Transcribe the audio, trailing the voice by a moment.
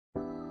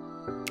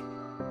Hey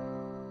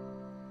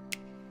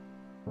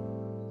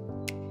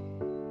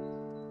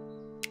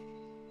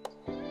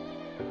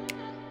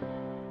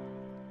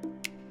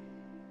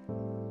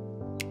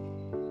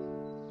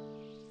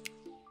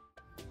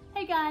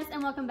guys,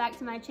 and welcome back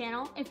to my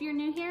channel. If you're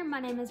new here,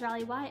 my name is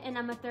Riley White and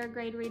I'm a 3rd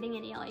grade reading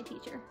and ELA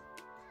teacher.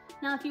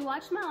 Now if you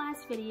watched my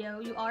last video,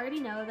 you already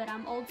know that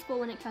I'm old school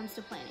when it comes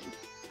to planning.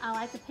 I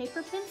like the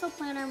paper pencil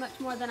planner much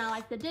more than I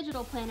like the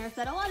digital planners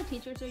that a lot of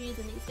teachers are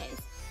using these days.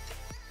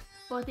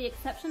 But with the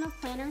exception of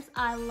planners,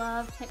 I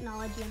love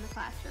technology in the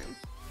classroom.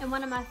 And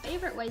one of my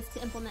favorite ways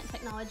to implement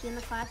technology in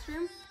the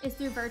classroom is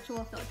through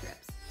virtual field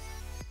trips.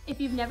 If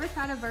you've never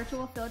tried a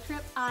virtual field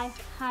trip, I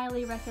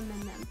highly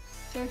recommend them.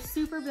 They're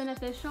super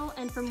beneficial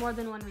and for more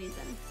than one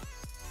reason.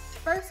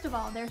 First of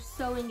all, they're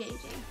so engaging.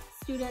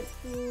 Students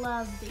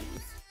love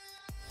these.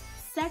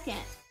 Second,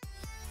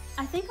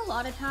 I think a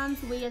lot of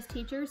times we as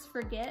teachers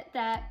forget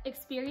that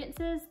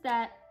experiences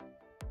that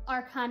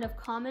are kind of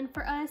common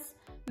for us,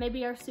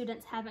 maybe our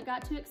students haven't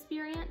got to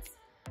experience.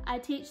 I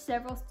teach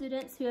several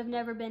students who have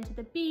never been to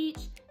the beach,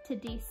 to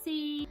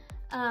DC.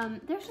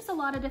 There's just a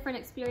lot of different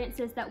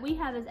experiences that we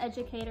have as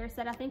educators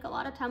that I think a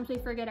lot of times we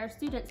forget our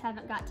students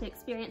haven't got to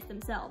experience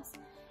themselves.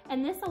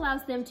 And this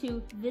allows them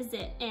to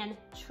visit and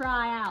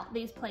try out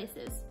these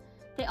places.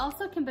 They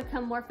also can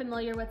become more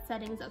familiar with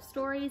settings of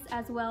stories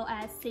as well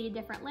as see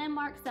different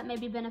landmarks that may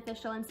be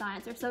beneficial in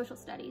science or social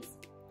studies.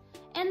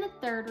 And the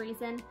third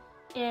reason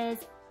is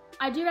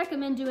I do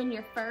recommend doing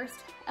your first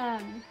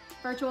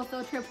virtual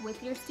field trip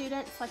with your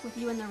students, like with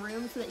you in the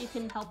room, so that you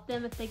can help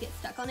them if they get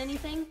stuck on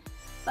anything.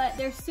 But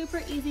they're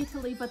super easy to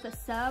leave with a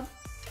sub,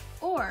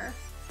 or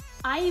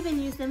I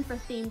even use them for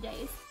theme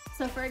days.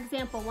 So for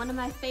example, one of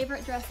my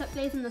favorite dress-up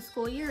days in the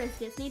school year is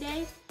Disney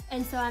Day,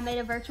 and so I made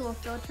a virtual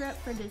field trip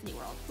for Disney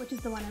World, which is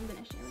the one I'm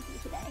going to share with you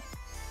today.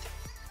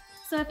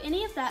 So if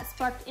any of that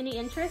sparked any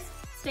interest,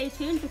 stay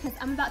tuned because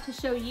I'm about to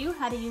show you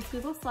how to use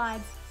Google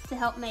Slides to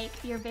help make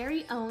your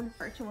very own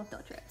virtual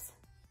field trips.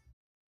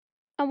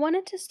 I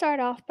wanted to start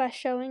off by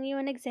showing you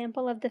an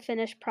example of the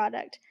finished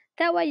product.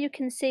 That way you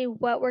can see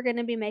what we're going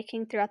to be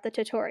making throughout the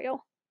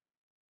tutorial.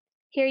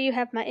 Here you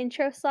have my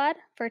intro slide,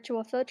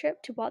 virtual field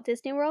trip to Walt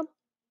Disney World.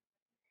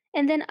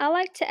 And then I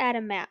like to add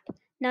a map.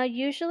 Now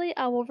usually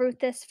I will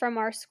route this from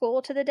our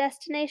school to the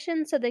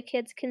destination so the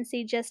kids can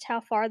see just how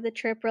far the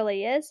trip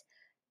really is.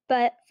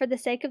 But for the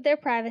sake of their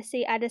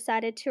privacy, I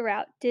decided to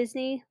route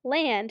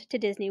Disneyland to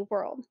Disney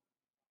World.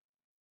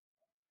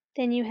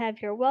 Then you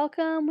have your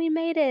welcome, we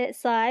made it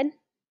slide.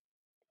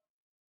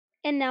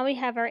 And now we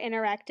have our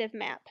interactive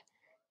map.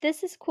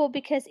 This is cool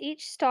because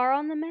each star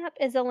on the map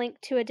is a link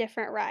to a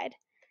different ride.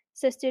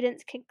 So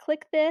students can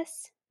click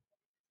this,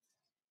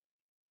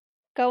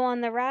 go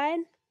on the ride,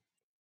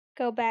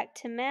 go back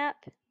to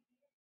map,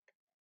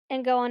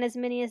 and go on as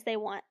many as they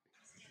want.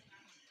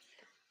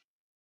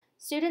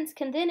 Students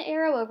can then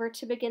arrow over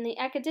to begin the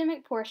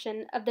academic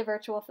portion of the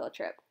virtual field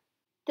trip.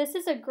 This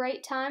is a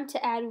great time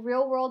to add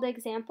real-world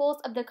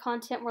examples of the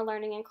content we're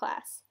learning in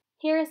class.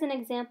 Here is an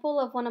example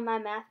of one of my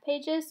math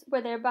pages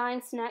where they're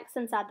buying snacks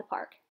inside the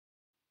park.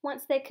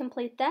 Once they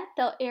complete that,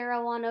 they'll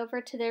arrow on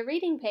over to their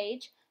reading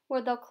page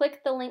where they'll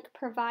click the link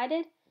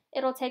provided.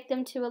 It'll take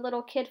them to a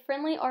little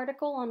kid-friendly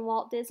article on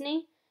Walt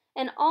Disney,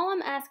 and all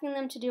I'm asking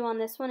them to do on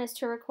this one is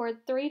to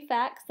record 3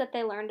 facts that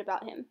they learned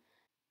about him.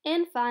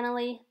 And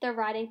finally, the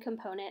writing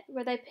component,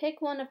 where they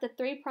pick one of the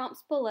 3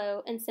 prompts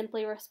below and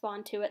simply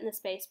respond to it in the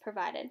space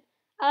provided.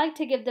 I like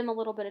to give them a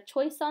little bit of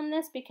choice on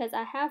this because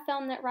I have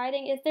found that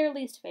writing is their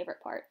least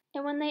favorite part.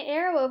 And when they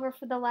arrow over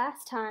for the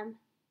last time,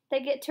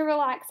 they get to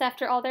relax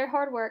after all their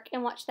hard work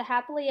and watch the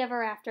happily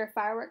ever after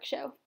fireworks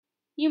show.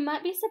 You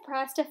might be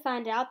surprised to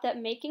find out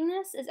that making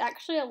this is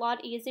actually a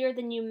lot easier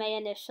than you may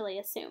initially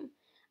assume.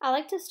 I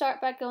like to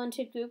start by going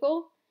to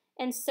Google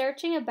and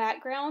searching a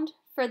background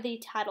for the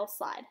title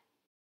slide.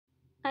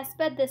 I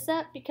sped this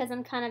up because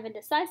I'm kind of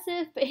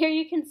indecisive, but here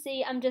you can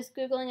see I'm just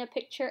Googling a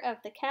picture of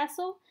the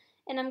castle,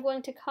 and I'm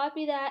going to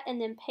copy that and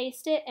then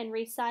paste it and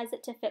resize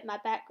it to fit my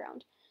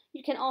background.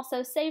 You can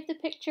also save the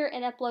picture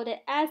and upload it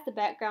as the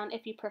background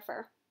if you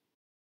prefer.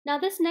 Now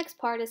this next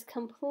part is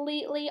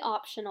completely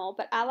optional,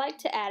 but I like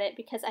to add it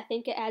because I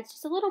think it adds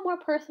just a little more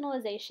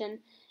personalization,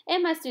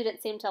 and my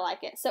students seem to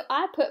like it, so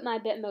I put my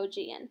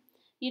Bitmoji in.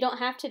 You don't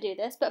have to do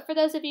this, but for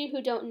those of you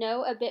who don't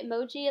know, a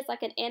Bitmoji is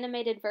like an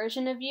animated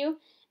version of you,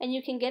 and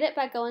you can get it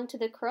by going to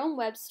the Chrome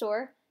Web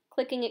Store,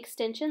 clicking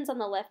extensions on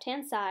the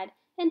left-hand side,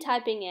 and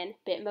typing in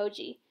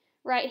Bitmoji.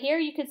 Right here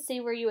you could see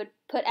where you would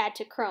put add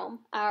to Chrome.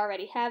 I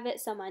already have it,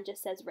 so mine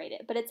just says rate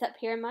it, but it's up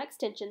here in my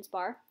extensions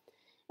bar.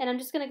 And I'm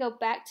just going to go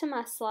back to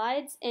my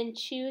slides and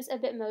choose a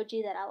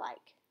Bitmoji that I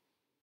like.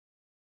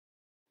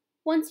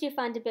 Once you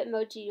find a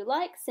Bitmoji you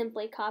like,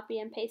 simply copy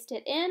and paste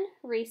it in,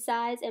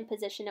 resize, and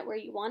position it where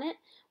you want it.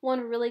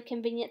 One really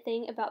convenient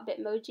thing about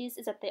Bitmojis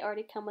is that they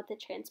already come with a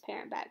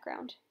transparent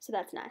background, so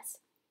that's nice.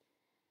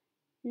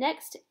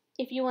 Next,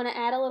 if you want to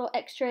add a little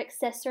extra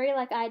accessory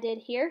like I did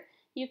here,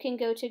 you can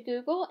go to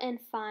Google and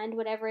find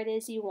whatever it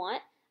is you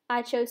want.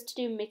 I chose to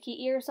do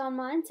Mickey ears on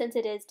mine since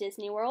it is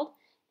Disney World,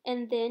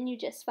 and then you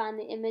just find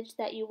the image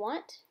that you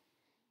want,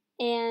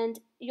 and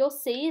you'll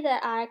see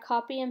that I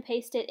copy and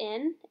paste it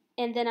in,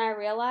 and then I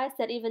realized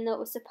that even though it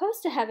was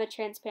supposed to have a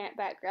transparent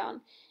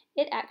background,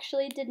 it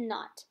actually did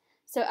not.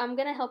 So I'm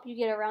going to help you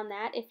get around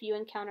that if you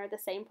encounter the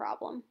same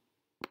problem.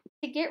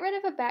 To get rid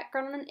of a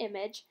background on an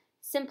image,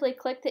 simply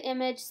click the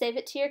image, save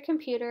it to your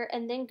computer,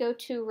 and then go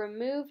to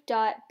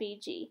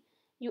remove.bg.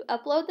 You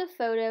upload the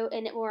photo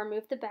and it will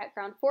remove the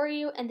background for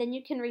you, and then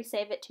you can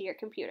resave it to your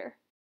computer.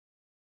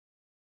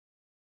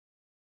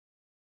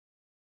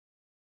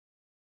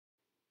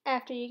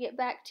 After you get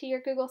back to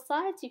your Google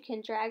Slides, you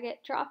can drag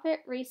it, drop it,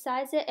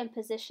 resize it, and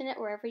position it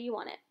wherever you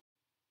want it.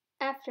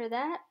 After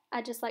that,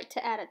 I just like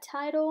to add a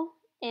title,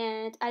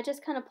 and I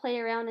just kind of play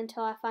around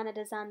until I find a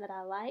design that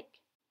I like.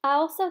 I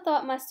also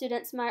thought my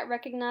students might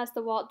recognize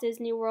the Walt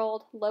Disney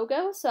World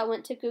logo, so I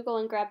went to Google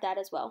and grabbed that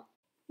as well.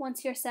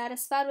 Once you're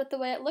satisfied with the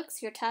way it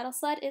looks, your title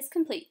slide is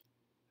complete.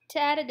 To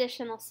add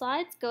additional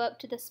slides, go up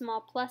to the small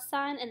plus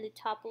sign in the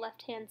top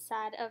left-hand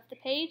side of the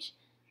page.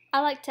 I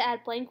like to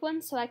add blank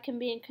ones so I can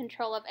be in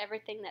control of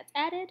everything that's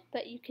added,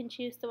 but you can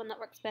choose the one that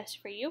works best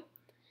for you.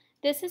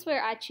 This is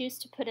where I choose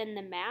to put in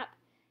the map.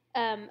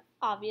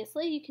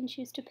 Obviously, you can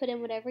choose to put in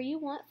whatever you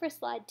want for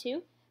slide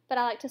 2, but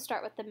I like to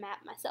start with the map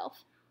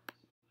myself.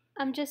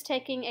 I'm just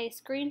taking a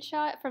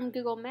screenshot from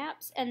Google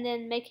Maps and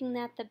then making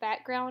that the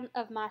background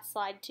of my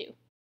slide 2.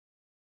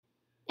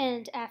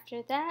 And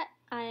after that,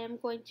 I am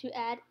going to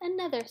add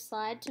another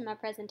slide to my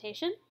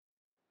presentation.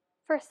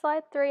 For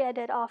slide 3, I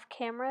did off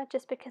camera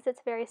just because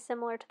it's very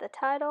similar to the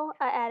title.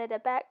 I added a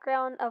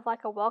background of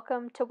like a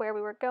welcome to where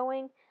we were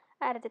going.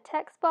 I added a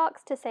text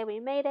box to say we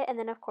made it, and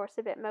then of course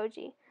a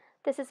Bitmoji.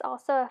 This is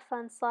also a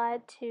fun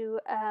slide to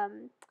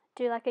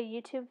do like a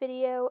YouTube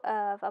video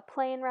of a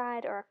plane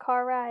ride or a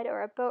car ride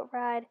or a boat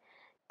ride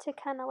to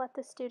kind of let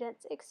the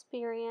students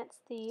experience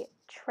the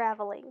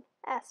traveling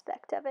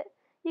aspect of it.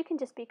 You can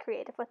just be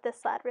creative with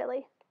this slide,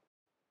 really.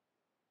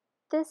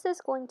 This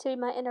is going to be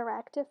my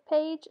interactive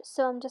page,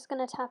 so I'm just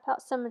going to tap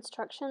out some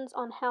instructions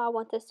on how I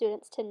want the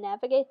students to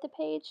navigate the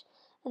page,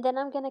 and then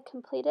I'm going to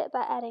complete it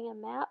by adding a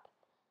map.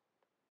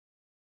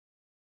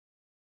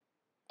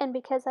 And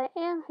because I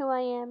am who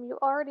I am, you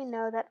already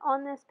know that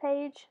on this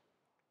page,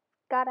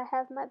 gotta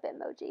have my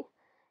Bitmoji.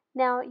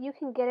 Now, you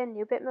can get a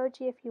new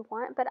Bitmoji if you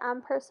want, but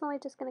I'm personally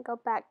just going to go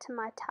back to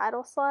my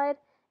title slide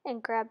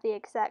and grab the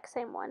exact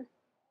same one.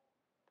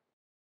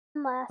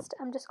 And last,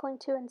 I'm just going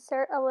to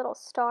insert a little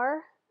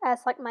star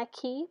as like my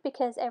key,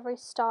 because every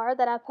star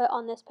that I put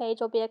on this page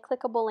will be a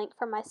clickable link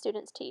for my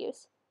students to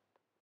use.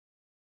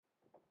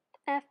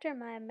 After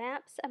my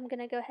maps, I'm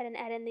going to go ahead and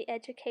add in the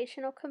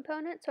educational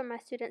components where my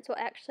students will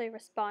actually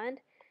respond.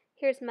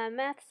 Here's my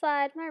math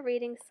slide, my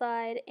reading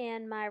slide,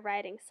 and my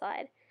writing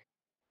slide.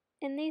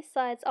 And these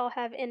slides all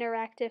have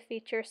interactive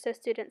features so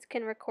students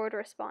can record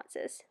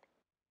responses.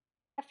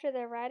 After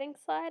the writing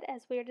slide,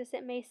 as weird as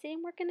it may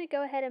seem, we're going to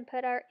go ahead and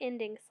put our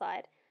ending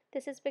slide.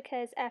 This is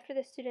because after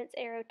the students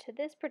arrow to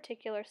this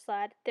particular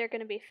slide, they're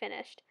going to be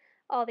finished.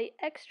 All the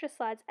extra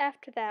slides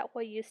after that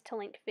we'll use to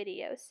link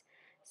videos.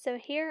 So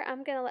here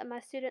I'm going to let my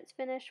students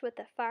finish with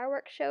the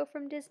fireworks show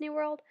from Disney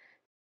World.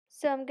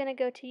 So I'm going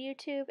to go to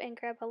YouTube and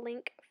grab a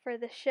link for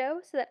the show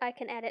so that I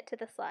can add it to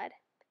the slide.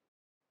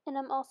 And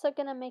I'm also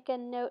going to make a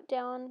note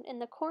down in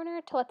the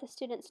corner to let the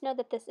students know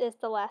that this is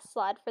the last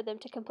slide for them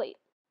to complete.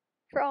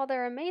 For all the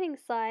remaining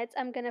slides,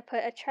 I'm going to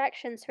put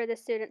attractions for the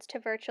students to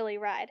virtually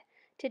ride.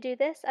 To do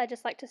this, I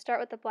just like to start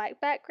with a black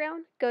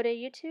background, go to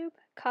YouTube,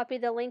 copy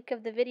the link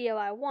of the video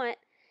I want,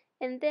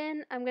 and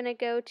then I'm going to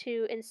go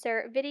to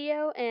Insert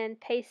Video and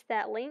paste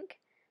that link.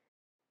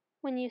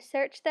 When you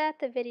search that,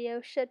 the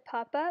video should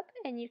pop up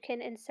and you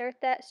can insert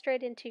that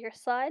straight into your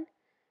slide.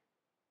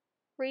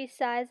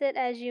 Resize it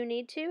as you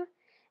need to.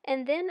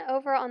 And then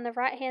over on the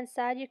right hand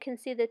side, you can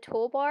see the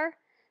toolbar.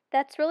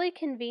 That's really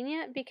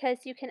convenient because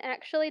you can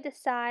actually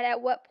decide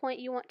at what point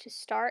you want to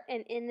start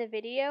and end the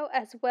video,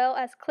 as well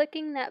as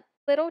clicking that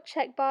little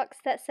checkbox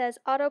that says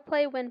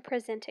autoplay when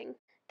presenting.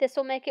 This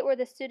will make it where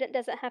the student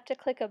doesn't have to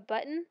click a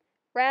button.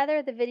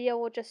 Rather, the video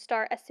will just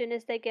start as soon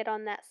as they get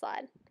on that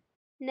slide.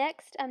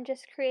 Next, I'm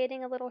just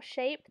creating a little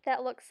shape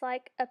that looks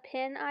like a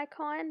pin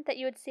icon that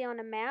you would see on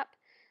a map.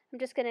 I'm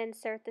just going to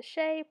insert the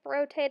shape,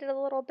 rotate it a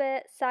little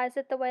bit, size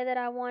it the way that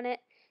I want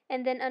it,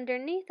 and then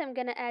underneath I'm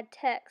going to add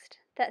text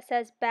that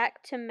says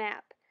back to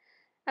map.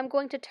 I'm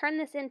going to turn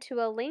this into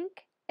a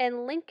link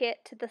and link it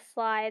to the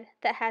slide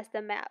that has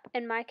the map,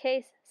 in my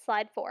case,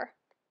 slide 4.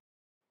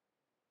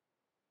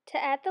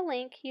 To add the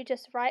link, you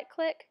just right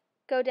click,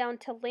 go down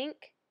to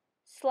link,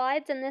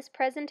 slides in this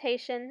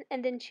presentation,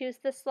 and then choose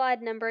the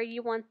slide number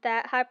you want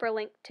that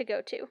hyperlink to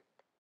go to.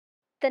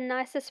 The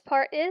nicest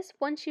part is,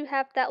 once you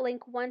have that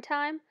link one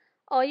time,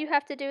 all you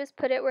have to do is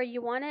put it where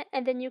you want it,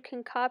 and then you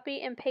can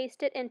copy and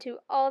paste it into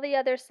all the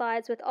other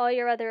slides with all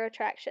your other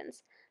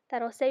attractions.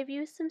 That'll save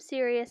you some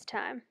serious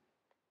time.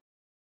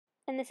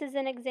 And this is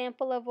an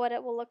example of what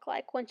it will look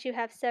like once you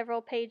have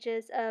several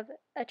pages of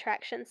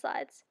attraction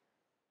slides.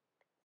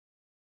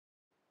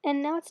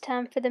 And now it's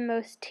time for the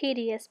most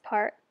tedious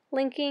part,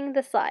 linking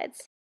the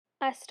slides.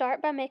 I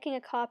start by making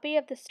a copy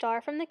of the star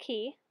from the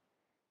key.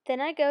 Then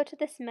I go to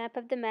this map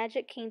of the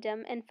Magic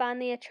Kingdom and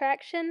find the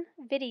attraction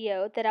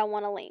video that I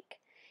want to link.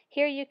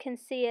 Here you can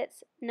see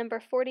it's number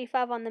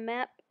 45 on the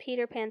map,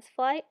 Peter Pan's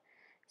Flight.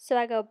 So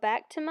I go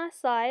back to my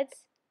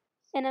slides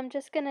and I'm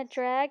just going to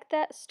drag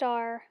that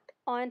star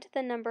onto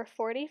the number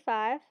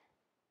 45.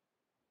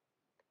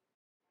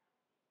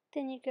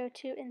 Then you go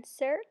to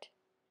Insert,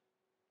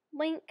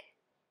 Link,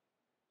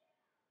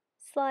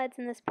 Slides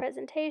in this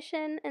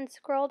presentation, and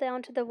scroll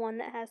down to the one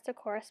that has the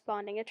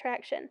corresponding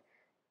attraction.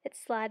 It's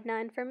slide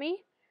 9 for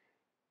me.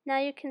 Now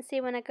you can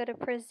see when I go to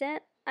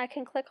Present, I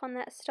can click on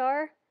that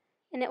star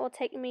and it will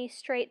take me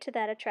straight to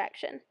that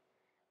attraction.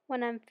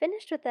 When I'm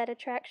finished with that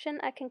attraction,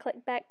 I can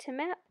click back to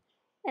Map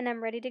and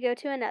I'm ready to go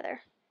to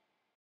another.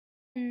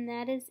 And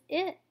that is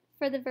it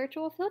for the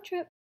virtual field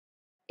trip.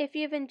 If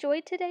you've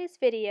enjoyed today's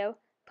video,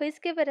 please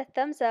give it a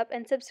thumbs up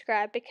and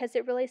subscribe because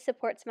it really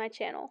supports my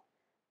channel.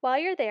 While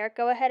you're there,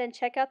 go ahead and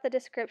check out the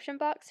description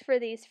box for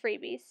these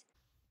freebies.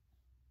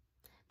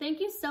 Thank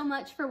you so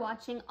much for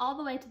watching all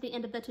the way to the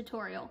end of the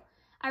tutorial.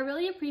 I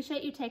really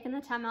appreciate you taking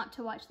the time out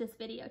to watch this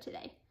video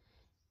today.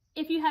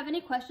 If you have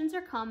any questions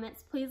or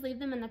comments, please leave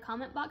them in the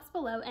comment box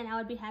below and I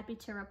would be happy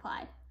to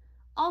reply.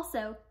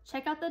 Also,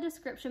 check out the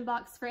description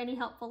box for any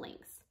helpful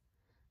links.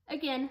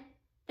 Again,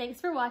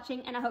 thanks for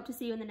watching and I hope to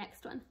see you in the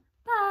next one.